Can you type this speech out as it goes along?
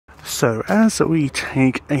So as we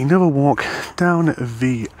take another walk down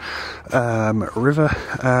the river,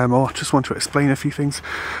 I just want to explain a few things.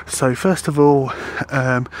 So first of all,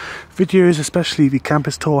 videos, especially the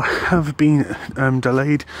campus tour, have been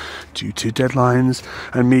delayed due to deadlines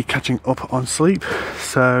and me catching up on sleep.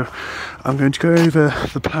 So I'm going to go over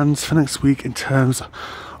the plans for next week in terms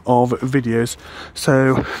of videos.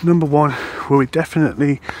 So number one will be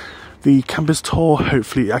definitely the campus tour.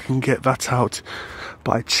 Hopefully I can get that out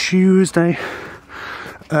by Tuesday.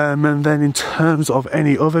 And then in terms of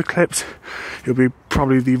any other clips, it'll be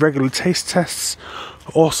probably the regular taste tests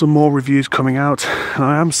or some more reviews coming out. And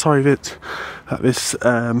I am sorry that this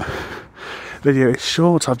video is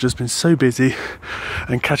short. I've just been so busy,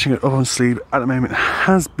 and catching up on sleep at the moment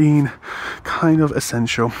has been kind of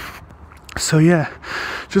essential. So yeah,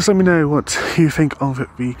 just let me know what you think of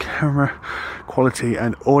the camera quality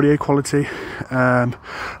and audio quality. I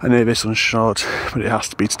know this one's short, but it has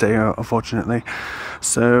to be today, unfortunately.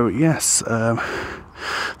 So yes,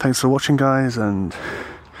 thanks for watching, guys, and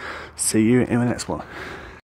see you in the next one.